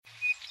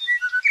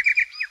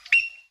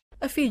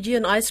A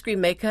Fijian ice cream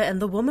maker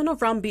and the woman of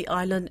Rambi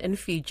Island in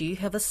Fiji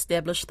have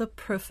established the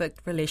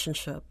perfect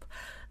relationship.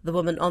 The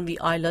women on the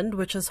island,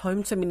 which is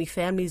home to many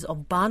families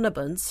of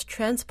Barnabans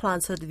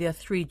transplanted there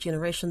 3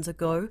 generations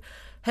ago,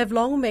 have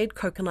long made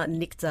coconut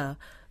nectar,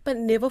 but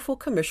never for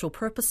commercial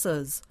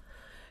purposes.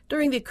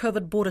 During the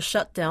COVID border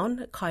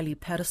shutdown, Kylie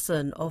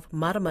Patterson of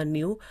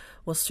Maramaniu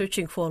was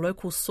searching for a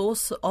local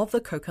source of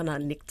the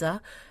coconut nectar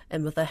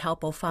and with the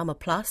help of Farmer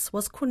Plus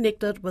was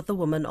connected with the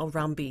women of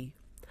Rambi.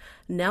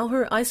 Now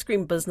her ice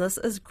cream business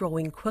is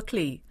growing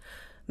quickly.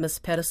 Miss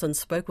Patterson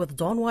spoke with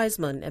Don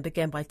Wiseman and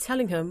began by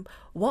telling him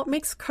what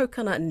makes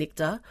coconut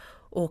nectar,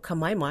 or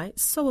kamaimai,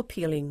 so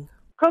appealing.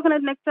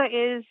 Coconut nectar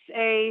is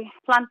a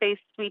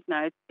plant-based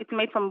sweetener. It's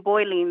made from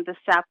boiling the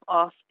sap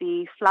of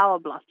the flower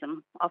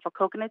blossom of a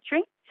coconut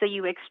tree. So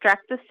you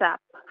extract the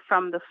sap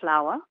from the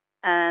flower,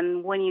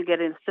 and when you get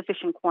in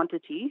sufficient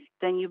quantities,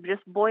 then you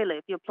just boil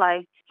it. You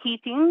apply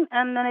heating,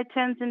 and then it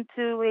turns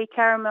into a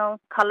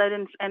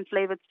caramel-colored and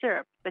flavored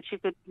syrup that you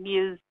could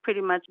use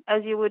pretty much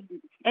as you would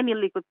any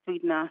liquid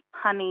sweetener,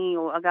 honey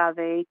or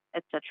agave,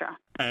 etc.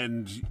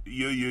 And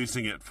you're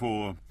using it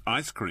for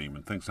ice cream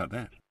and things like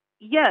that?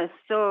 Yes,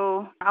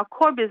 so our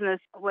core business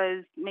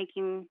was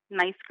making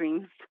ice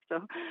creams, so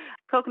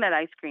coconut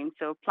ice cream,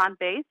 so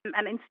plant-based.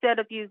 And instead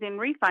of using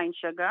refined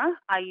sugar,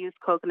 I use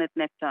coconut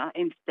nectar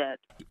instead.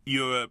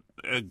 You're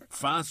a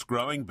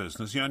fast-growing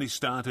business. You only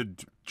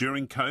started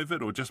during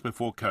COVID or just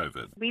before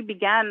COVID? We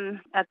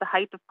began at the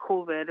height of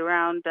COVID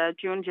around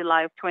June,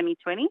 July of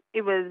 2020.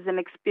 It was an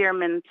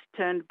experiment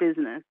turned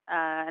business.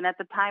 And at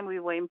the time, we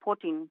were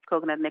importing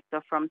coconut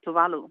nectar from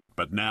Tuvalu.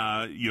 But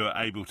now you're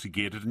able to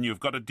get it and you've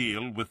got a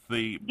deal with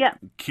the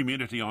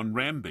community on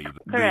Rambi.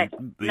 Correct.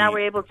 Now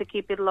we're able to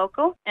keep it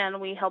local and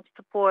we help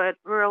support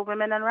rural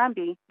women in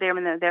Rambi.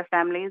 Their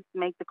families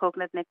make the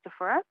coconut nectar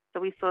for us. So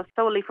we source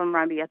solely from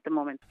Rambi at the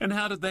moment. And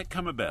how did that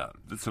come about?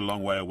 It's a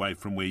long way away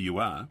from where you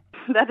are.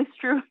 That is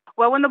true.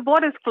 Well, when the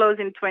borders closed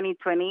in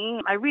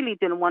 2020, I really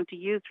didn't want to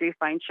use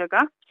refined sugar.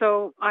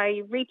 So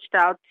I reached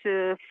out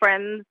to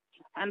friends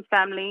and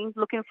family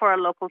looking for a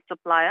local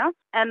supplier.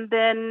 And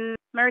then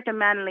Merita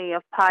Manley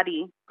of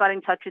Party got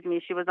in touch with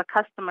me. She was a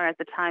customer at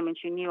the time and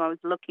she knew I was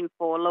looking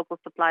for local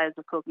suppliers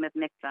of coconut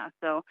nectar.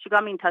 So she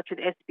got me in touch with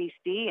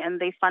SBC and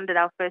they funded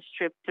our first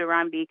trip to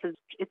Rambi because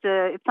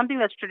it's something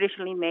that's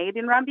traditionally made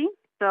in Rambi.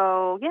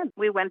 So,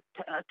 we went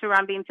to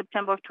Rambi in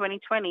September of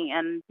 2020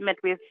 and met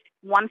with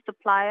one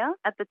supplier.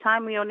 At the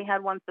time, we only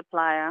had one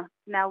supplier.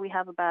 Now we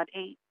have about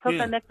 8.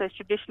 Coconut nectar is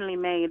traditionally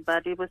made,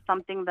 but it was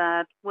something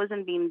that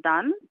wasn't being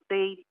done.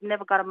 They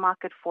never got a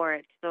market for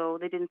it, so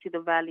they didn't see the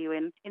value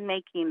in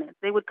making it.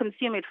 They would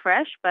consume it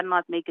fresh, but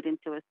not make it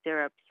into a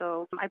syrup.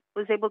 So I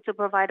was able to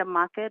provide a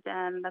market,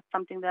 and that's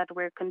something that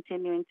we're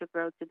continuing to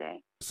grow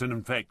today. So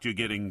in fact, you're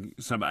getting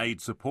some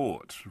aid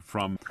support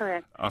from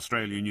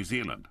Australia and New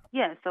Zealand?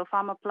 Yes, so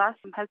Farmer Plus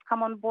has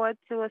come on board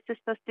to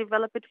assist us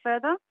develop it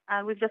further.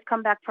 And we've just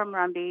come back from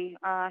Rambi,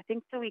 I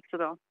think 2 weeks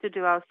ago, to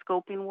do our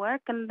scoping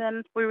work. And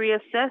then we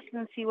reassess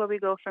and see where we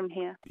go from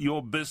here.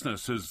 Your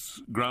business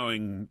is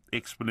growing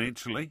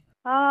exponentially?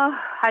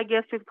 I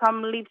guess we've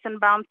come leaps and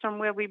bounds from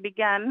where we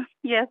began,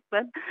 yes,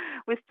 but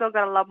we've still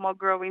got a lot more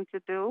growing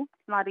to do.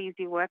 It's not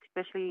easy work,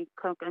 especially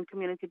in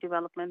community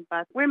development,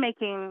 but we're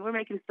making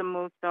some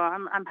moves, so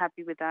I'm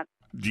happy with that.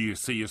 Do you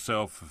see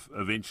yourself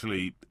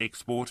eventually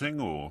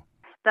exporting or...?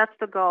 That's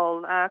the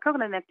goal.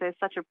 Coconut nectar is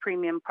such a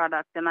premium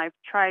product, and I've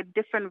tried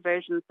different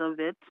versions of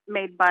it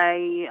made by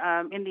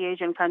in the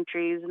Asian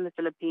countries, in the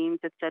Philippines,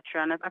 etc.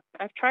 And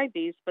I've tried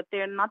these, but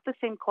they're not the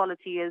same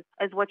quality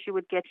as what you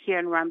would get here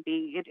in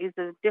Rambi. It is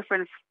a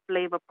different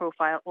flavor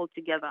profile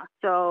altogether.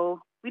 So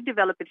we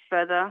develop it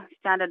further,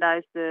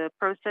 standardize the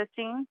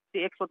processing.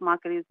 The export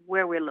market is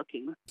where we're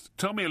looking.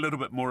 Tell me a little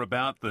bit more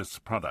about this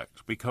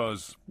product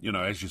because,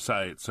 as you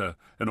say, it's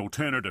an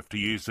alternative to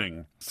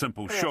using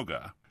simple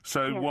sugar.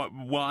 So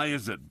why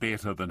is it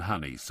better than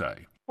honey,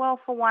 say? Well,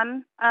 for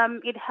one,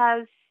 it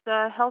has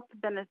health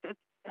benefits.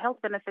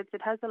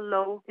 It has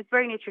it's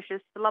very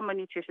nutritious, a lot more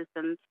nutritious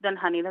than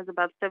honey. It has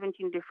about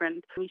 17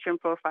 different nutrient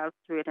profiles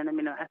to it and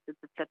amino acids,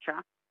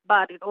 etc.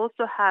 But it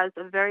also has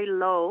a very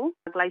low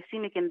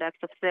glycemic index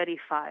of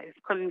 35.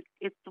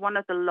 It's one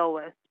of the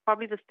lowest,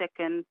 probably the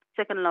second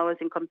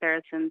lowest in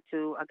comparison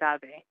to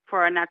agave.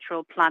 For a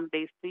natural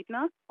plant-based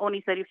sweetener,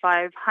 only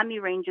 35. Honey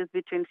ranges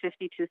between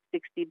 50 to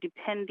 60,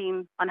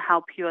 depending on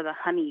how pure the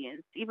honey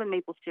is. Even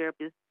maple syrup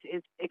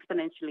is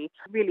exponentially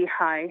really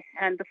high.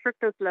 And the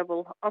fructose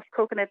level of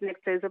coconut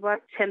nectar is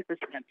about 10%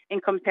 in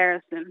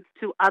comparison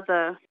to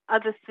other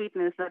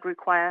sweeteners that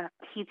require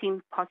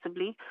heating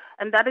possibly.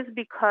 And that is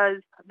because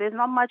there's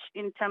not much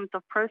in terms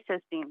of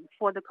processing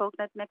for the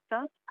coconut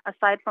nectar.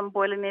 Aside from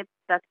boiling it,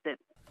 that's it.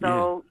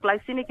 So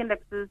glycemic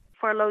indexes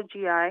for low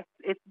GI,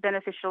 it's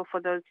beneficial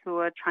for those who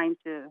are trying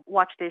to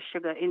watch their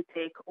sugar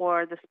intake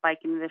or the spike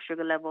in their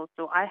sugar levels.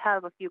 So I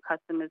have a few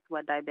customers who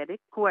are diabetic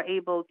who are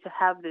able to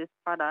have this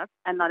product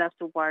and not have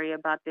to worry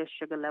about their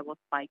sugar levels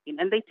spiking.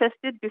 And they test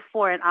it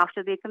before and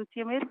after they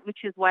consume it, which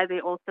is why they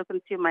also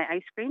consume my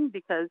ice cream,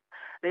 because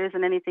there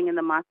isn't anything in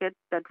the market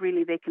that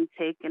really they can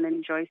take and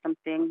enjoy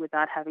something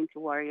without having to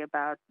worry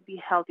about the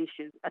health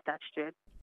issues attached to it.